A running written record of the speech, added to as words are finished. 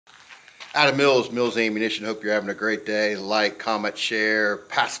Adam Mills Ammunition. Hope you're having a great day. Like, comment, share,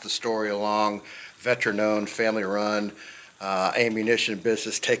 pass the story along. Veteran-owned, family-run ammunition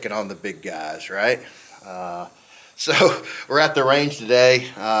business taking on the big guys, right? So we're at the range today.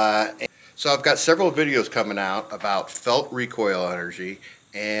 So I've got several videos coming out about felt recoil energy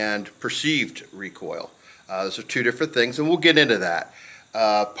and perceived recoil. Those are two different things, and we'll get into that.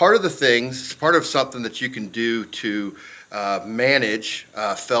 Part of something that you can do to manage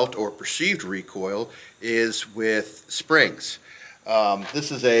felt or perceived recoil is with springs.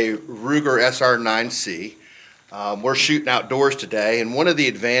 This is a Ruger SR9C. We're shooting outdoors today, and one of the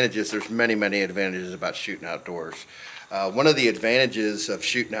advantages, there's many advantages about shooting outdoors. One of the advantages of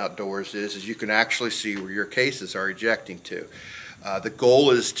shooting outdoors is you can actually see where your cases are ejecting to. The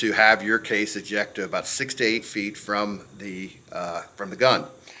goal is to have your case eject to about 6 to 8 feet from the gun.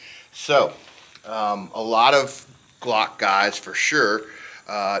 So a lot of Glock guys, for sure,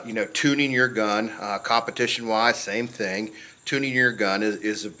 tuning your gun, competition-wise, same thing. Tuning your gun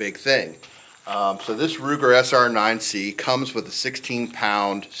is a big thing. So this Ruger SR9C comes with a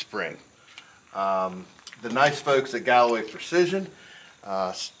 16-pound spring. The nice folks at Galloway Precision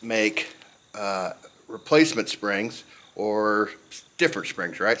make replacement springs or different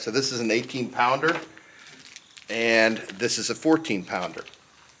springs, right? So this is an 18-pounder and this is a 14-pounder.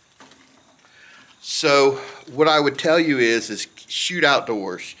 So what I would tell you is shoot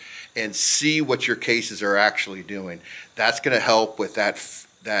outdoors and see what your cases are actually doing. That's going to help with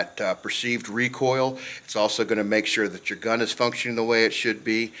that perceived recoil. It's also going to make sure that your gun is functioning the way it should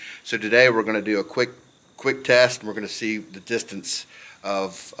be. So today we're going to do a quick test, and we're going to see the distance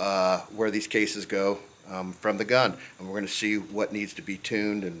of where these cases go from the gun, and we're going to see what needs to be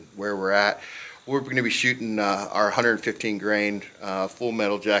tuned and where we're at. We're going to be shooting our 115 grain full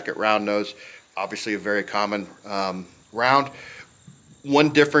metal jacket round nose, obviously a very common round. One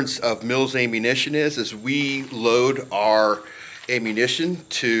difference of Mills ammunition is we load our ammunition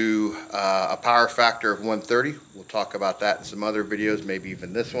to a power factor of 130. We'll talk about that in some other videos, maybe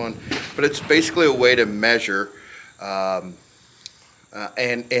even this one. But it's basically a way to measure and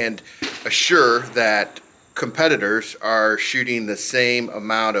assure that competitors are shooting the same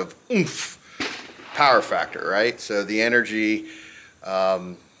amount of oomph power factor, right? So the energy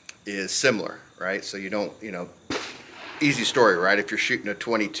is similar, right? So you don't, easy story, right? If you're shooting a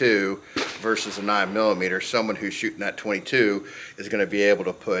 22 versus a 9mm, someone who's shooting that 22 is going to be able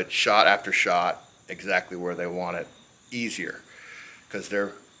to put shot after shot exactly where they want it easier because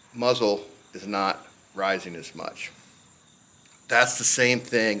their muzzle is not rising as much. That's the same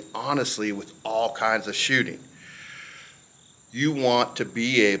thing, honestly, with all kinds of shooting. You want to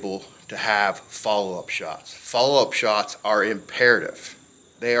be able to have follow-up shots. Follow-up shots are imperative.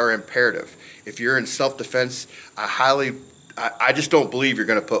 They are imperative. If you're in self-defense, I just don't believe you're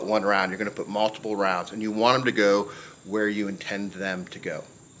going to put one round. You're going to put multiple rounds, and you want them to go where you intend them to go.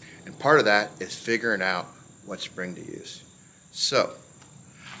 And part of that is figuring out what spring to use. So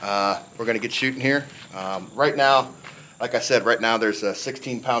we're going to get shooting here. Right now, like I said, right now there's a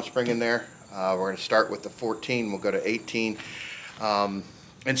 16-pound spring in there. We're going to start with the 14. We'll go to 18. And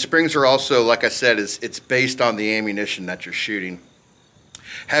springs are also, like I said, it's based on the ammunition that you're shooting.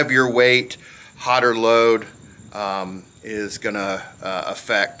 Heavier weight, hotter load is going to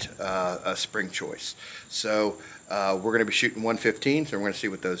affect a spring choice. So we're going to be shooting 115, so we're going to see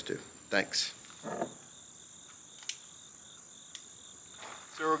what those do. Thanks.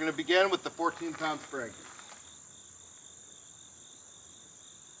 So we're going to begin with the 14-pound spring.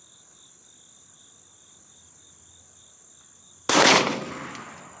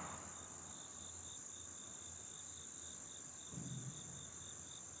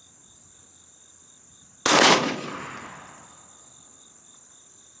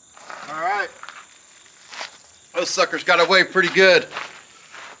 Those suckers got away pretty good.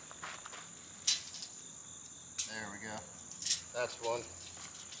 There we go. That's one.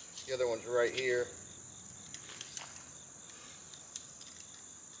 The other one's right here.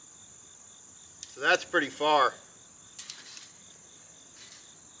 So that's pretty far.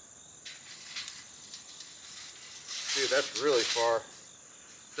 Dude, that's really far.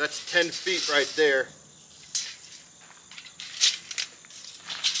 That's 10 feet right there.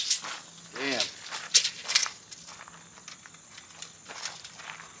 Damn.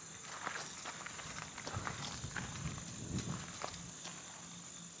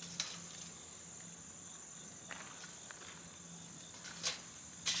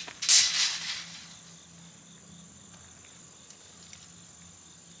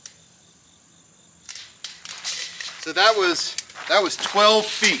 So that was 12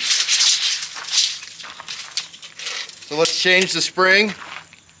 feet. So let's change the spring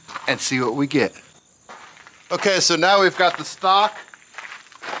and see what we get. Okay, so now we've got the stock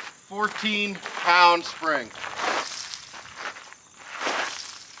 14-pound spring.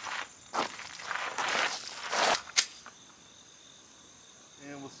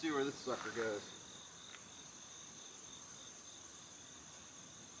 And we'll see where this sucker goes.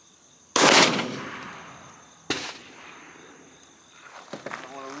 I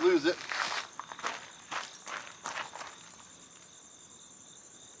don't want to lose it.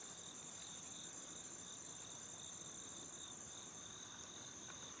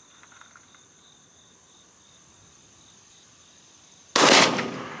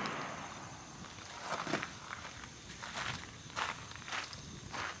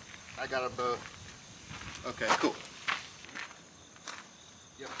 I got them both. Okay, cool.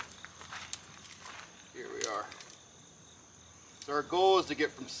 Yep. Here we are. So our goal is to get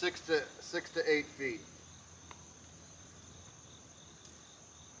from 6 to 8 feet.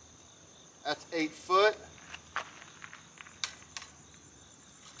 That's 8 foot.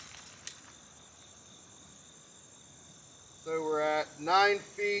 So we're at 9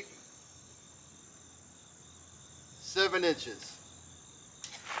 feet 7 inches.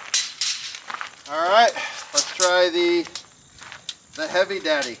 All right, let's try the heavy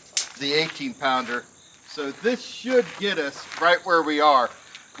daddy, the 18-pounder. So this should get us right where we are.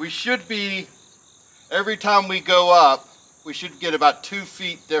 We should be, every time we go up, we should get about 2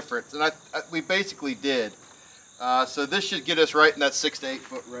 feet difference, and we basically did. So this should get us right in that 6 to 8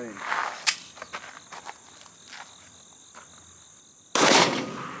 foot range.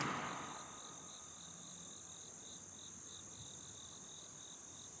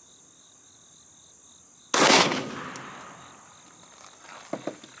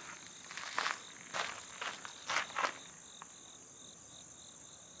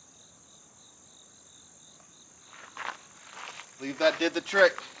 I believe that did the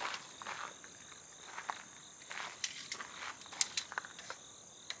trick.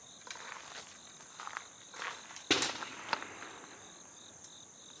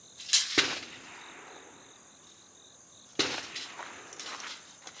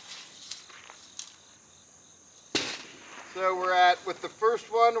 So we're at, with the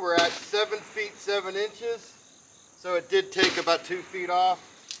first one, we're at 7 feet 7 inches. So it did take about 2 feet off.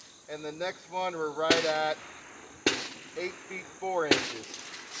 And the next one, we're right at 8 feet 4 inches.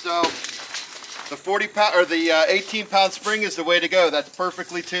 So the 40-pound or the 18-pound spring is the way to go. That's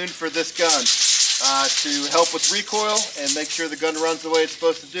perfectly tuned for this gun to help with recoil and make sure the gun runs the way it's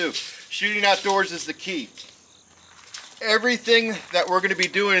supposed to do. Shooting outdoors is the key. Everything that we're going to be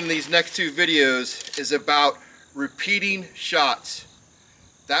doing in these next 2 videos is about repeating shots.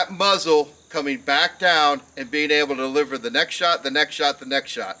 That muzzle coming back down and being able to deliver the next shot, the next shot, the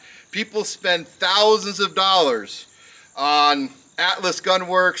next shot. People spend thousands of dollars on Atlas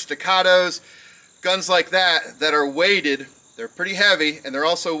Gunworks, Staccatos, guns like that that are weighted. They're pretty heavy, and they're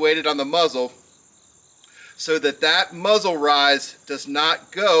also weighted on the muzzle so that that muzzle rise does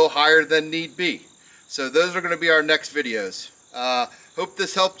not go higher than need be. So those are going to be our next videos. Hope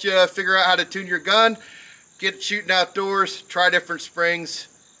this helped you figure out how to tune your gun, get shooting outdoors, try different springs,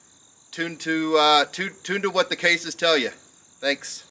 tune to what the cases tell you. Thanks.